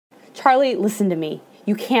Charlie, listen to me.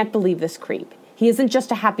 You can't believe this creep. He isn't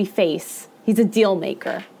just a happy face. He's a deal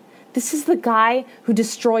maker. This is the guy who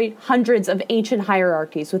destroyed hundreds of ancient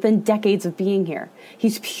hierarchies within decades of being here.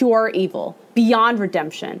 He's pure evil, beyond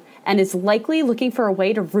redemption, and is likely looking for a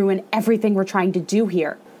way to ruin everything we're trying to do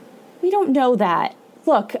here. We don't know that.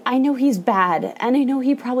 Look, I know he's bad, and I know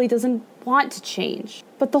he probably doesn't want to change.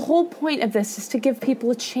 But the whole point of this is to give people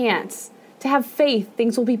a chance, to have faith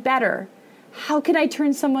things will be better. How can I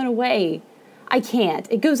turn someone away? I can't.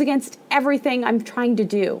 It goes against everything I'm trying to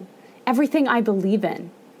do, everything I believe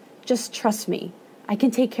in. Just trust me. I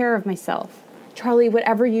can take care of myself. Charlie,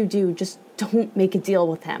 whatever you do, just don't make a deal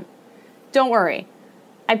with him. Don't worry.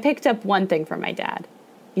 I picked up one thing from my dad.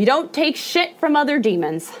 You don't take shit from other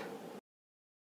demons.